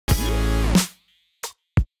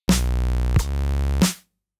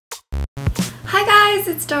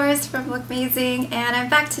guys, it's Doris from LookMazing, and I'm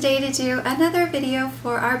back today to do another video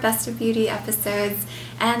for our Best of Beauty episodes.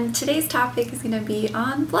 And today's topic is going to be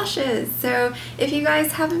on blushes. So if you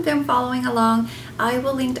guys haven't been following along, I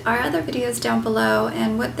will link our other videos down below,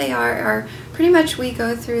 and what they are pretty much we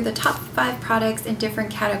go through the top 5 products in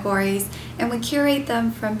different categories, and we curate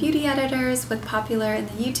them from beauty editors with popular in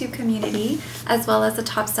the YouTube community, as well as the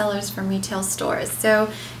top sellers from retail stores.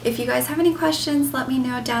 So if you guys have any questions, let me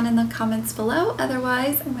know down in the comments below.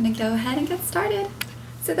 Otherwise, I'm going to go ahead and get started.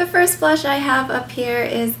 So the first blush I have up here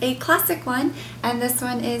is a classic one, and this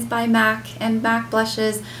one is by MAC, and MAC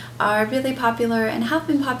blushes are really popular and have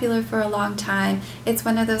been popular for a long time. It's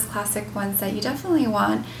one of those classic ones that you definitely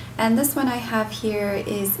want, and this one I have here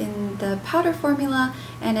is in the powder formula,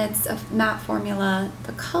 and it's a matte formula.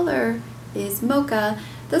 The color is Mocha.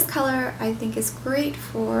 This color I think is great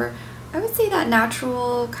for, I would say, that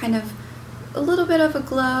natural kind of a little bit of a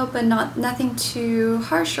glow, but nothing too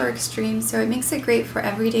harsh or extreme, so it makes it great for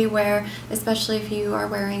everyday wear, especially if you are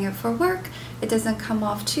wearing it for work. It doesn't come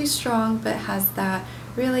off too strong, but has that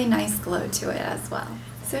really nice glow to it as well.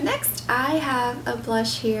 So next I have a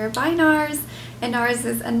blush here by NARS, and NARS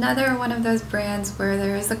is another one of those brands where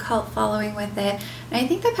there is a cult following with it, and I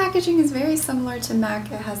think the packaging is very similar to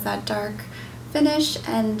MAC. It has that dark finish,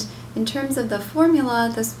 and in terms of the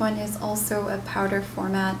formula, this one is also a powder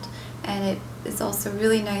format, and it is also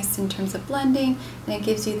really nice in terms of blending, and it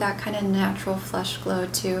gives you that kind of natural flush glow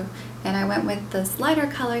too. And I went with this lighter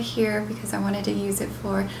color here because I wanted to use it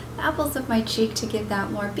for the apples of my cheek to give that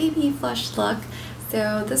more baby flush look.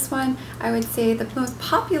 So this one, I would say the most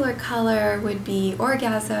popular color would be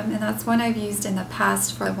Orgasm, and that's one I've used in the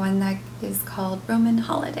past for the one that is called Roman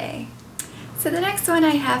Holiday. So the next one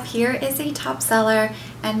I have here is a top seller,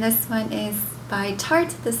 and this one is by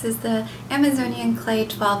Tarte. This is the Amazonian Clay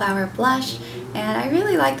 12-Hour Blush, and I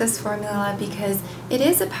really like this formula because it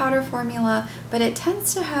is a powder formula, but it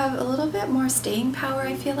tends to have a little bit more staying power.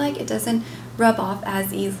 I feel like it doesn't rub off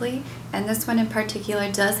as easily, and this one in particular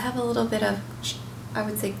does have a little bit of, I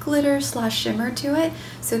would say, glitter slash shimmer to it,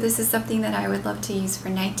 so this is something that I would love to use for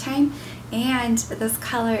nighttime. And this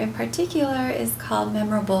color in particular is called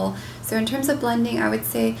Memorable. So in terms of blending, I would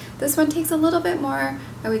say this one takes a little bit more,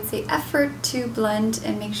 I would say, effort to blend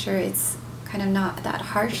and make sure it's kind of not that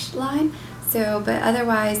harsh line. So, but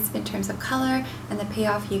otherwise, in terms of color and the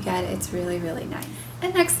payoff you get, it's really, really nice.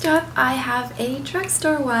 And next up, I have a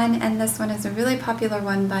drugstore one, and this one is a really popular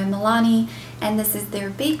one by Milani, and this is their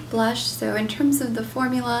Baked Blush. So in terms of the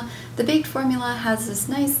formula, the Baked formula has this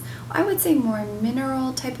nice, I would say, more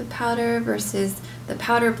mineral type of powder versus the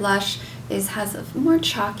powder blush has a more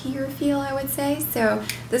chalkier feel, I would say. So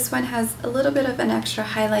this one has a little bit of an extra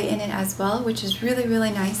highlight in it as well, which is really,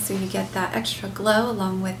 really nice, so you get that extra glow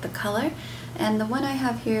along with the color. And the one I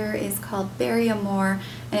have here is called Berry Amore,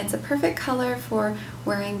 and it's a perfect color for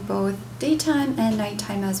wearing both daytime and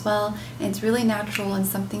nighttime as well. And it's really natural and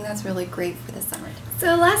something that's really great for the summer.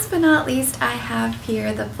 So last but not least, I have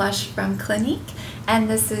here the blush from Clinique, and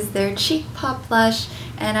this is their Cheek Pop blush.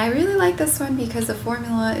 And I really like this one because the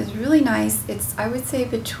formula is really nice. It's, I would say,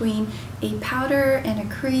 between a powder and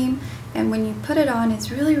a cream, and when you put it on,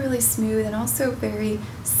 it's really, really smooth and also very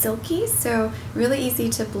silky, so really easy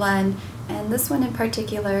to blend. And this one in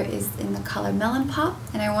particular is in the color Melon Pop,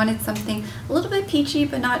 and I wanted something a little bit peachy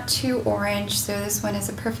but not too orange, so this one is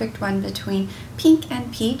a perfect one between pink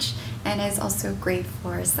and peach, and is also great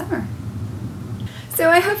for summer. So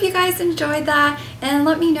I hope you guys enjoyed that, and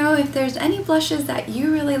let me know if there's any blushes that you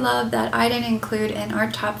really love that I didn't include in our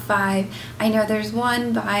top 5. I know there's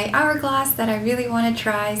one by Hourglass that I really want to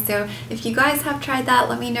try, so if you guys have tried that,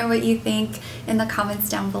 let me know what you think in the comments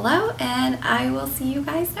down below, and I will see you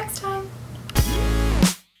guys next time.